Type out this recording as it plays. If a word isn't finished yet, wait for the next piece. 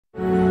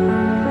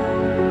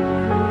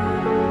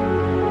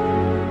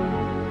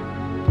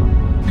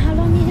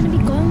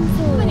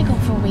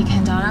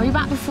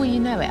before you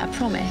know it, I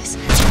promise.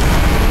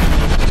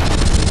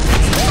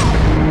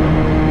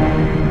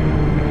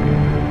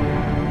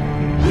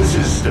 This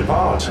is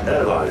Depart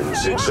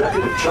Airlines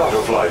Executive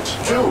Charter Flight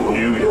to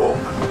New York.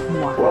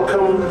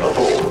 Welcome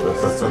aboard.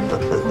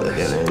 It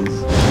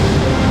is.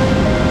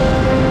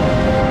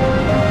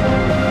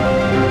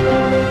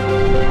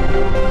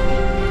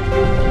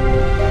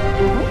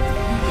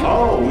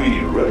 Are we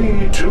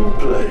ready to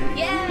play?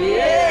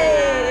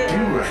 Yeah! Do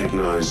you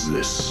recognize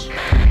this?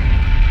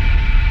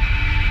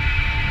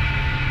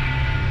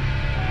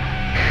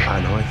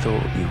 And I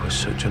thought you were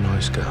such a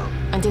nice girl.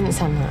 I didn't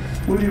send that.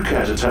 Will you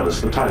care to tell us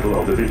the title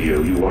of the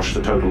video you watched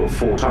a total of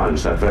 4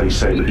 times that very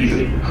same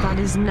evening? That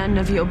is none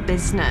of your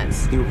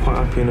business. You were quite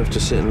happy enough to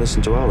sit and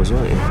listen to ours,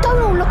 weren't you?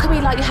 Don't all look at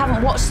me like you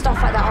haven't watched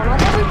stuff like that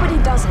online. Everybody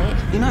does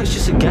it. You know, it's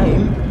just a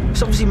game.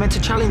 It's obviously meant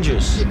to challenge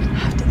us.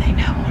 How do they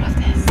know all of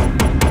this?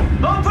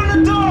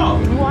 Open the door!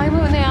 Why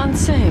won't they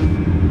answer him?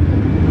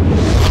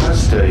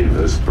 As Dave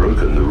has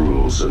broken the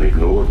rules and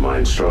ignored my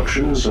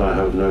instructions, I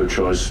have no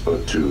choice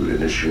but to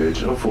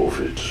initiate a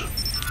forfeit.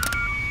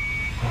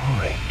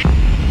 Rory.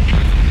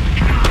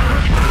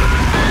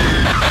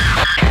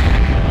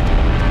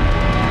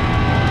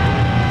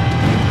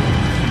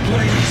 What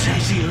did he say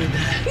to you in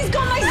there? He's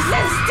got my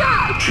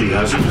sister! She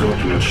hasn't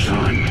got much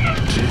time.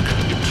 Tick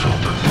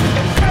tock.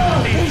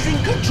 He's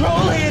in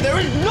control here. There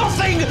is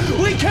nothing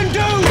we can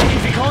do.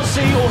 If he can't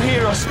see or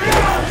hear us,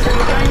 then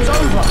the game's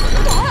over.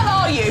 What the hell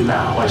are you?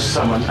 Now, as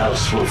someone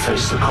else will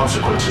face the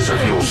consequences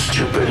of your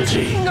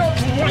stupidity. No,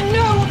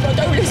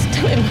 don't listen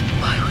to him.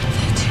 Why would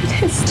they do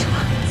this to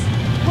us?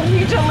 What have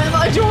you done with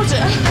my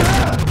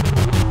daughter?